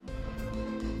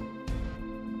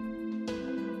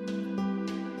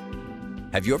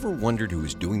Have you ever wondered who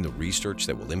is doing the research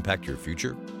that will impact your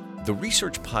future? The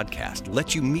Research Podcast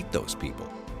lets you meet those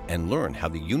people and learn how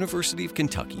the University of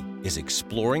Kentucky is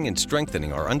exploring and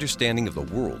strengthening our understanding of the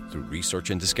world through research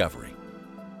and discovery.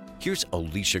 Here's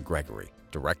Alicia Gregory,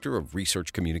 Director of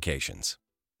Research Communications.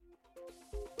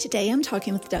 Today I'm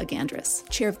talking with Doug Andrus,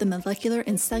 Chair of the Molecular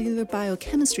and Cellular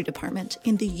Biochemistry Department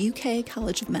in the UK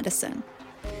College of Medicine.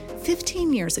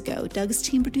 15 years ago, Doug's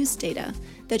team produced data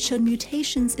that showed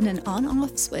mutations in an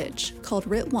on-off switch called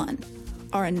RIT1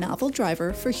 are a novel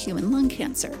driver for human lung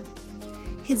cancer.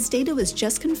 His data was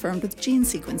just confirmed with gene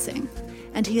sequencing,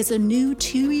 and he has a new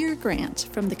 2-year grant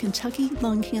from the Kentucky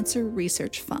Lung Cancer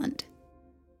Research Fund.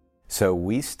 So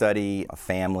we study a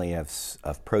family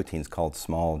of proteins called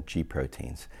small G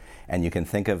proteins, and you can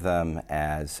think of them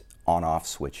as on-off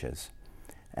switches.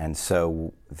 And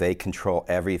so they control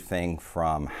everything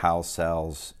from how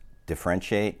cells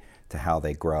differentiate to how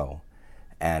they grow.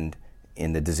 And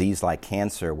in the disease like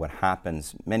cancer, what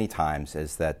happens many times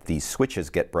is that these switches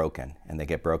get broken, and they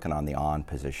get broken on the on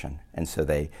position. And so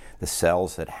the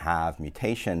cells that have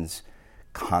mutations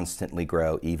constantly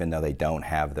grow even though they don't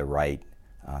have the right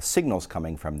signals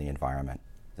coming from the environment.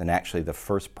 And actually the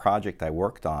first project I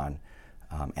worked on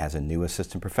as a new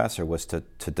assistant professor was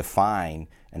to define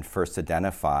and first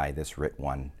identify this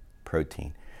RIT1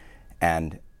 protein.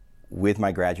 And with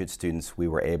my graduate students, we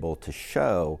were able to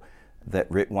show that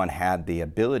RIT1 had the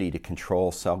ability to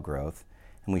control cell growth,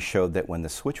 and we showed that when the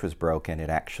switch was broken, it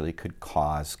actually could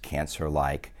cause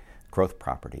cancer-like growth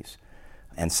properties.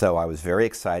 And so I was very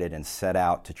excited and set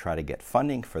out to try to get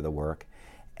funding for the work,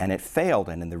 and it failed.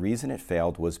 And the reason it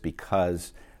failed was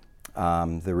because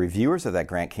the reviewers of that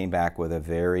grant came back with a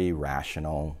very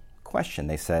rational question.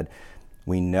 They said,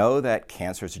 we know that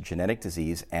cancer is a genetic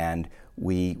disease, and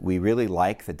we really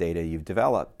like the data you've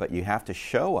developed, but you have to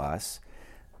show us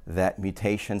that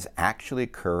mutations actually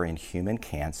occur in human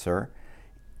cancer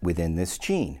within this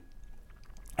gene.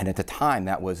 And at the time,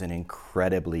 that was an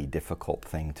incredibly difficult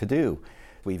thing to do.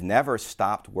 We've never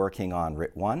stopped working on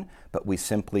RIT1, but we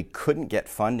simply couldn't get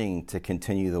funding to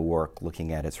continue the work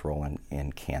looking at its role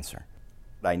in cancer.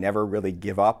 I never really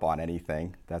give up on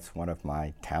anything. That's one of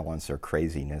my talents or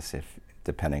craziness,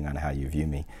 depending on how you view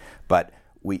me. But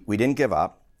we didn't give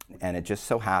up, and it just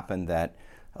so happened that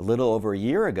a little over a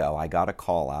year ago, I got a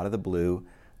call out of the blue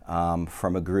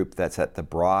from a group that's at the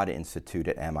Broad Institute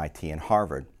at MIT and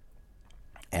Harvard.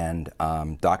 And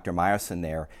Dr. Meyerson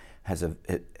there has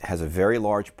a very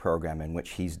large program in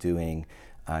which he's doing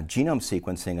genome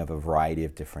sequencing of a variety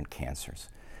of different cancers.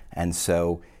 And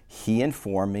so he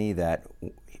informed me that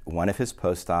one of his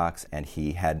postdocs and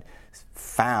he had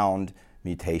found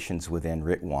mutations within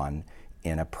RIT1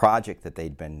 in a project that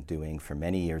they'd been doing for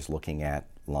many years looking at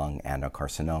lung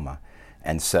adenocarcinoma.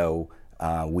 And so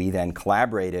we then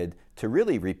collaborated to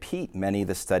really repeat many of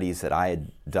the studies that I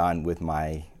had done with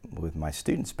my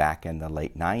students back in the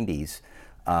late 90s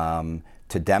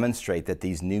to demonstrate that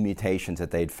these new mutations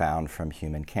that they'd found from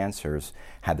human cancers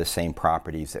had the same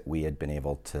properties that we had been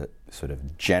able to sort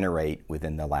of generate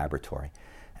within the laboratory.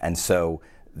 And so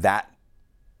that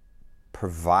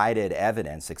provided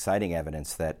evidence, exciting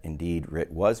evidence, that indeed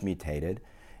RIT was mutated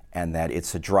and that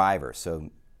it's a driver. So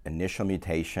initial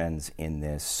mutations in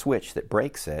this switch that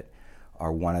breaks it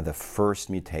are one of the first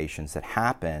mutations that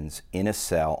happens in a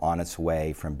cell on its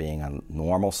way from being a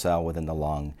normal cell within the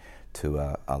lung to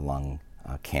a lung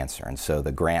cancer. And so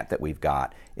the grant that we've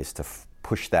got is to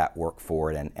push that work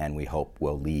forward, and we hope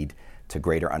will lead to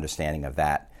greater understanding of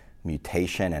that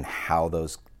mutation and how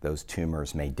those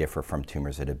tumors may differ from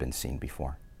tumors that have been seen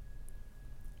before.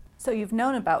 So you've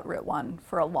known about RIT1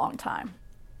 for a long time.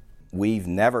 We've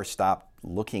never stopped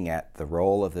looking at the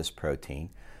role of this protein,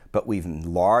 but we've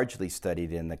largely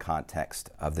studied in the context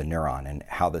of the neuron and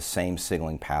how the same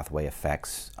signaling pathway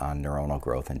affects neuronal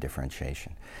growth and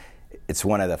differentiation. It's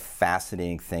one of the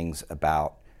fascinating things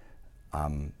about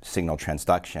signal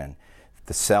transduction.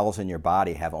 The cells in your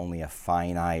body have only a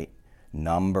finite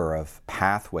number of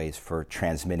pathways for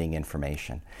transmitting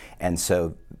information. And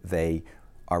so they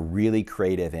are really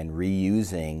creative in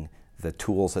reusing the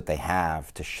tools that they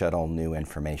have to shuttle new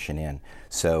information in.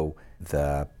 So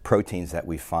the proteins that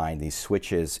we find, these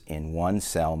switches in one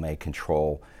cell, may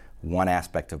control one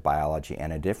aspect of biology,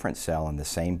 and a different cell in the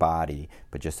same body,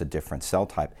 but just a different cell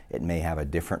type, it may have a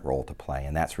different role to play.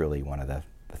 And that's really one of the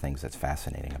things that's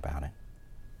fascinating about it.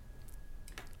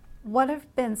 What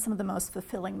have been some of the most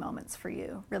fulfilling moments for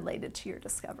you related to your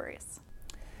discoveries?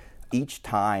 Each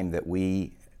time that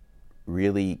we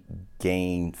really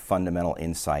gain fundamental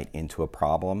insight into a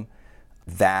problem,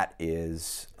 that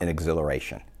is an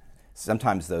exhilaration.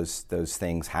 Sometimes those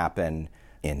things happen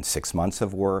in 6 months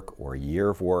of work or a year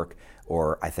of work,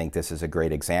 or I think this is a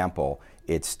great example.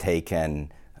 It's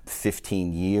taken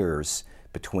 15 years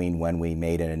between when we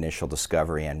made an initial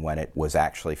discovery and when it was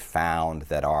actually found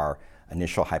that our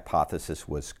initial hypothesis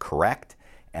was correct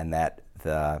and that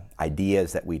the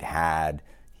ideas that we'd had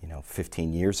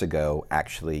 15 years ago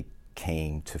actually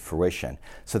came to fruition.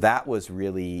 So that was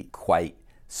really quite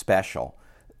special.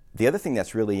 The other thing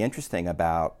that's really interesting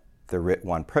about the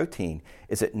RIT1 protein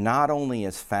is it not only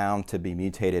is found to be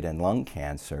mutated in lung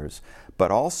cancers,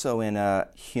 but also in a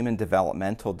human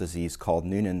developmental disease called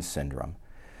Noonan syndrome.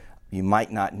 You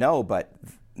might not know, but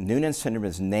Noonan syndrome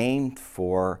is named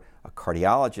for a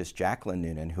cardiologist, Jacqueline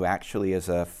Noonan, who actually is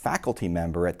a faculty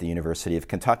member at the University of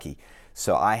Kentucky.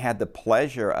 So I had the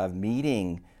pleasure of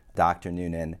meeting Dr.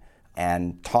 Noonan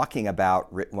and talking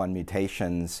about RIT1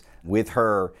 mutations with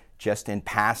her just in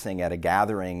passing at a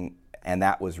gathering, and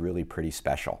that was really pretty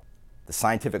special. The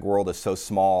scientific world is so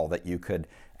small that you could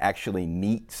actually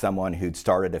meet someone who'd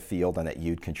started a field and that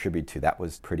you'd contribute to. That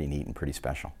was pretty neat and pretty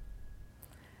special.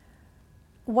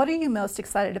 What are you most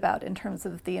excited about in terms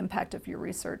of the impact of your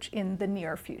research in the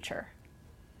near future?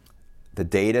 The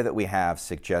data that we have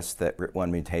suggests that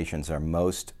RIT1 mutations are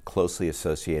most closely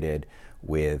associated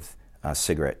with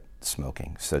cigarette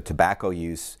smoking. So tobacco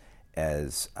use,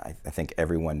 as I think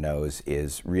everyone knows,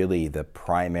 is really the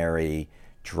primary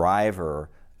driver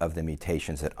of the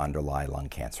mutations that underlie lung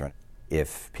cancer.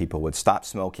 If people would stop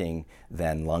smoking,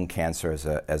 then lung cancer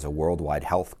as a worldwide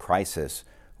health crisis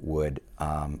would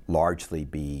largely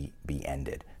be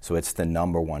ended. So it's the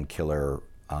number one killer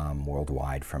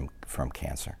worldwide from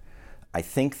cancer. I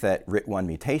think that RIT1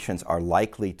 mutations are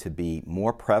likely to be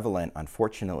more prevalent,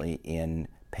 unfortunately, in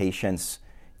patients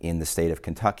in the state of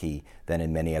Kentucky than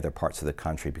in many other parts of the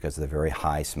country because of the very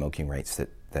high smoking rates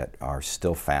that are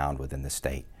still found within the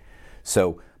state.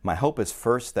 So my hope is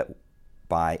first that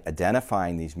by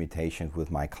identifying these mutations with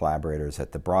my collaborators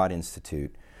at the Broad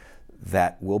Institute,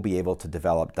 that we'll be able to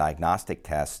develop diagnostic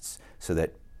tests so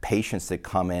that patients that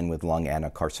come in with lung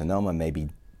adenocarcinoma may be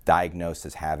diagnosed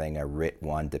as having a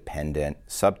RIT1 dependent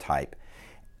subtype.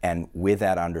 And with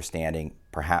that understanding,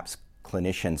 perhaps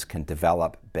clinicians can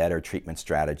develop better treatment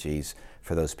strategies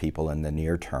for those people in the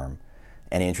near term.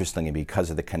 And interestingly, because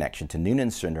of the connection to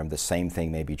Noonan syndrome, the same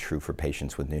thing may be true for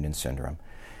patients with Noonan syndrome.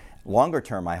 Longer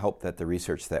term, I hope that the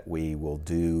research that we will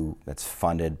do that's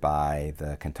funded by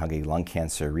the Kentucky Lung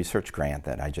Cancer Research Grant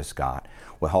that I just got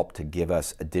will help to give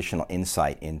us additional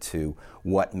insight into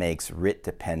what makes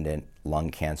RIT-dependent lung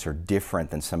cancer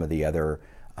different than some of the other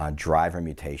driver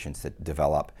mutations that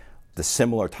develop the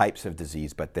similar types of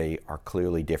disease, but they are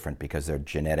clearly different because their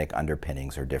genetic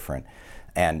underpinnings are different.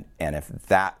 And if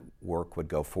that work would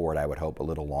go forward, I would hope a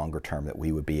little longer term that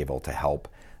we would be able to help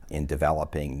in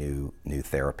developing new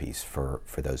therapies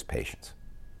for those patients.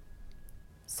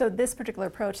 So this particular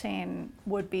protein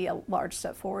would be a large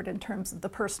step forward in terms of the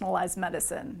personalized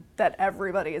medicine that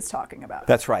everybody is talking about.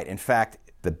 That's right. In fact,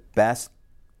 the best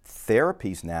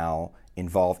therapies now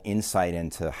involve insight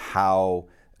into how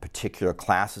particular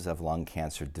classes of lung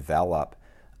cancer develop,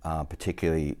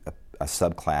 particularly a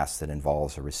subclass that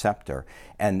involves a receptor.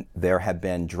 And there have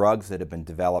been drugs that have been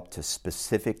developed to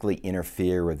specifically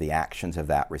interfere with the actions of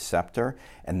that receptor,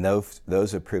 and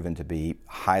those have proven to be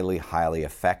highly, highly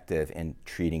effective in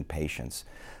treating patients.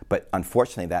 But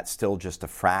unfortunately, that's still just a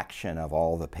fraction of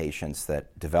all the patients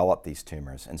that develop these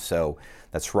tumors. And so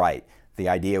that's right. The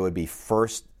idea would be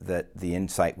first that the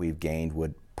insight we've gained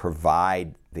would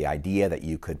provide the idea that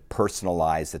you could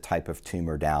personalize the type of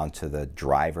tumor down to the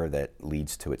driver that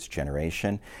leads to its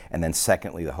generation. And then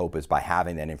secondly, the hope is by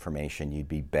having that information, you'd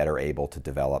be better able to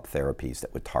develop therapies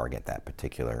that would target that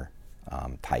particular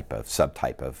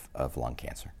subtype of lung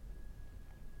cancer.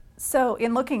 So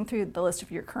in looking through the list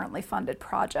of your currently funded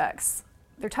projects,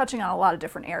 they're touching on a lot of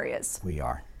different areas. We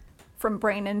are. From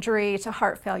brain injury to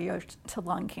heart failure to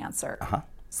lung cancer. Uh-huh.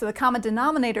 So the common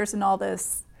denominators in all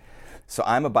this. So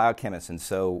I'm a biochemist, and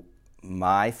so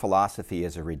my philosophy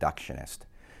is a reductionist.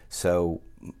 So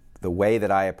the way that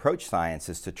I approach science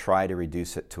is to try to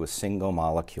reduce it to a single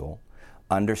molecule,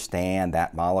 understand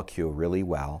that molecule really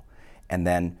well, and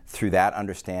then through that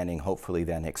understanding, hopefully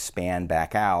then expand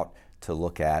back out to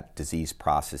look at disease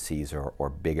processes or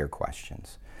bigger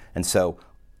questions. And so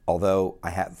although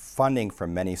I have funding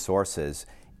from many sources,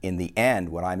 in the end,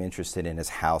 what I'm interested in is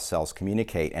how cells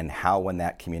communicate and how, when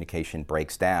that communication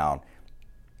breaks down,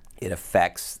 it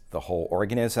affects the whole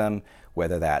organism,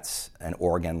 whether that's an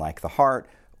organ like the heart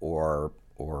or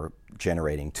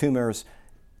generating tumors.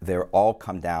 They all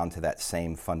come down to that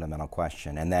same fundamental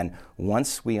question. And then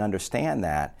once we understand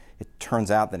that, it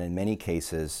turns out that in many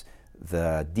cases,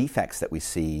 the defects that we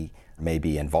see may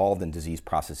be involved in disease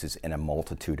processes in a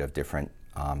multitude of different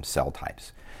cell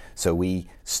types. So we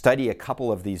study a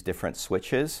couple of these different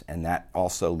switches, and that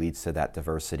also leads to that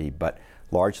diversity. But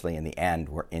largely, in the end,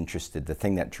 we're interested. The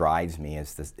thing that drives me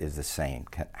is the same: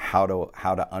 how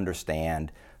to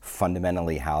understand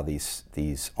fundamentally how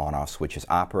these on-off switches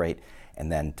operate,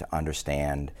 and then to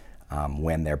understand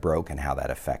when they're broken, how that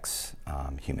affects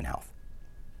human health.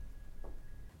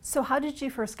 So, how did you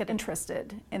first get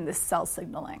interested in this cell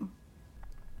signaling?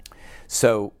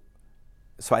 So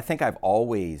I think I've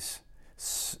always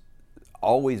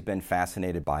been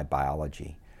fascinated by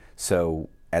biology. So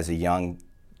as a young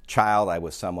child, I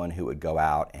was someone who would go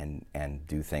out and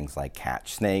do things like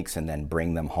catch snakes and then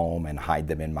bring them home and hide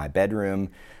them in my bedroom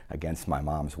against my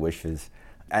mom's wishes.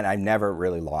 And I never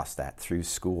really lost that. Through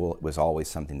school, it was always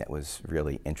something that was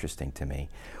really interesting to me.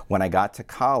 When I got to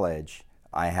college,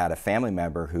 I had a family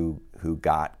member who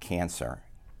got cancer.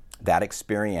 That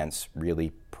experience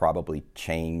really probably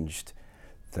changed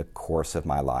the course of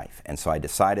my life. And so I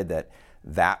decided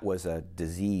that was a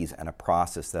disease and a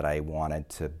process that I wanted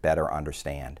to better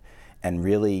understand. And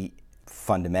really,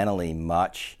 fundamentally,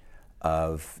 much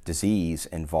of disease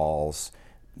involves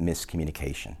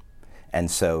miscommunication.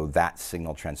 And so that's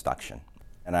signal transduction.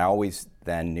 And I always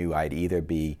then knew I'd either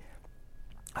be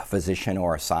a physician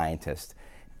or a scientist.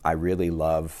 I really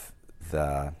love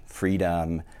the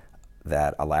freedom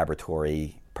that a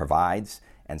laboratory provides,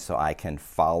 and so I can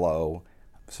follow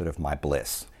sort of my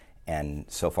bliss. And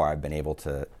so far I've been able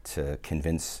to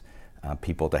convince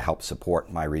people to help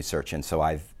support my research, and so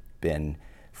I've been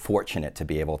fortunate to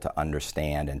be able to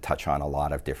understand and touch on a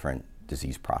lot of different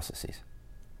disease processes.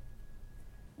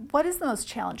 What is the most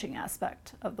challenging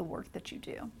aspect of the work that you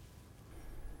do?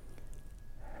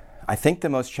 I think the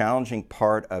most challenging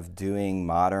part of doing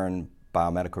modern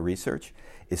biomedical research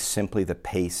is simply the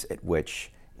pace at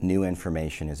which new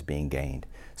information is being gained.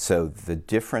 So the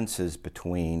differences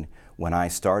between when I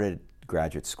started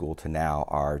graduate school to now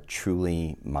are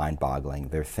truly mind-boggling.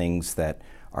 They're things that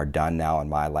are done now in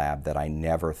my lab that I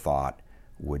never thought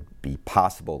would be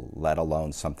possible, let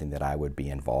alone something that I would be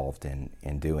involved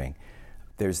in doing.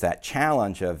 There's that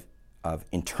challenge of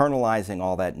internalizing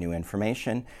all that new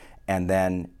information and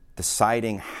then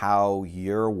deciding how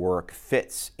your work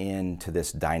fits into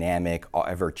this dynamic,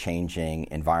 ever-changing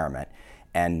environment,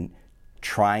 and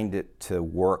trying to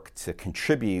work to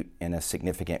contribute in a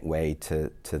significant way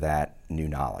to that new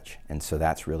knowledge. And so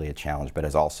that's really a challenge, but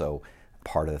it's also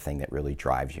part of the thing that really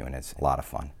drives you, and it's a lot of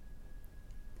fun.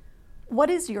 What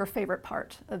is your favorite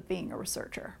part of being a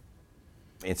researcher?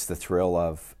 It's the thrill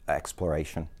of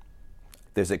exploration.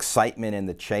 There's excitement in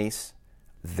the chase.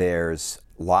 There's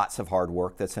lots of hard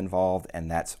work that's involved,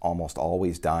 and that's almost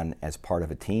always done as part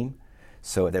of a team.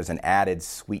 So there's an added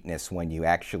sweetness when you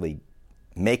actually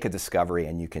make a discovery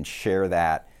and you can share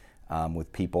that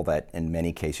with people that in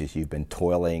many cases you've been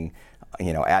toiling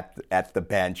at the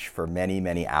bench for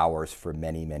many hours for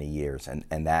many years,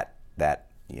 and that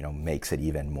makes it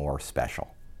even more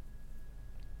special.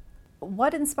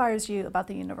 What inspires you about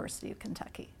the University of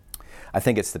Kentucky? I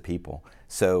think it's the people.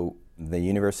 So the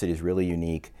university is really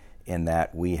unique in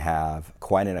that we have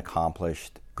quite an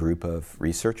accomplished group of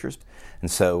researchers. And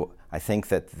so I think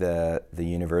that the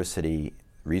university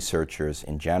researchers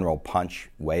in general punch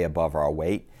way above our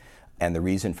weight. And the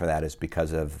reason for that is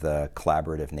because of the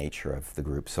collaborative nature of the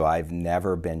group. So I've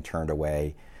never been turned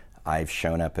away. I've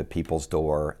shown up at people's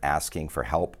door asking for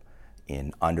help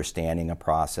in understanding a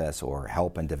process or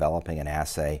help in developing an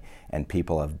assay, and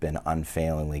people have been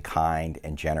unfailingly kind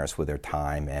and generous with their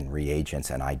time and reagents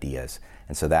and ideas.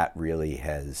 And so that really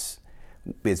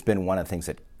it's been one of the things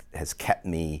that has kept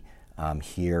me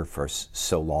here for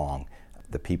so long.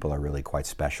 The people are really quite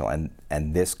special, and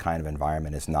this kind of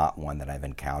environment is not one that I've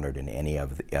encountered in any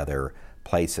of the other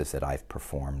places that I've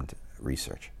performed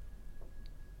research.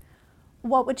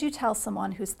 What would you tell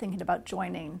someone who's thinking about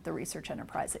joining the research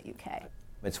enterprise at UK?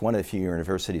 It's one of the few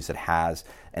universities that has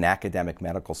an academic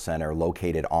medical center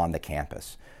located on the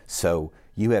campus. So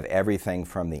you have everything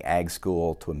from the ag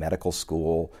school to a medical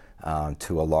school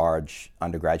to a large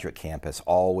undergraduate campus,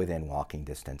 all within walking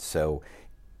distance. So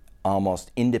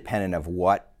almost independent of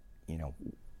what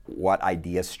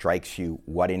idea strikes you,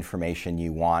 what information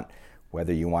you want,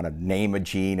 whether you want to name a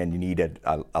gene and you need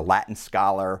a Latin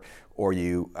scholar, or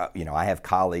I have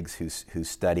colleagues who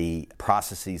study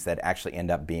processes that actually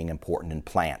end up being important in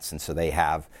plants, and so they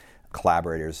have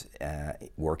collaborators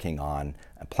working on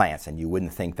plants, and you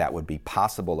wouldn't think that would be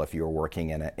possible if you were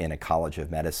working in a college of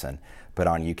medicine, but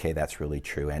on UK that's really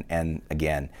true. And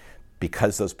again,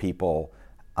 because those people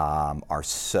are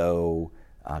so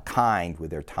kind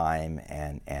with their time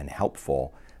and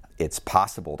helpful, it's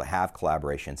possible to have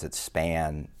collaborations that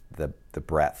span the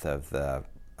breadth of the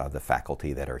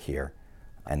faculty that are here,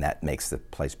 and that makes the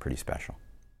place pretty special.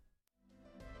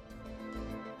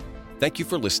 Thank you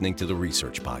for listening to the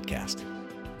Research Podcast.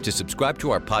 To subscribe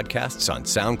to our podcasts on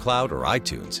SoundCloud or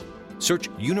iTunes, search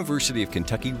University of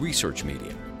Kentucky Research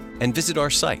Media and visit our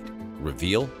site,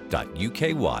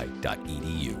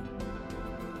 reveal.uky.edu.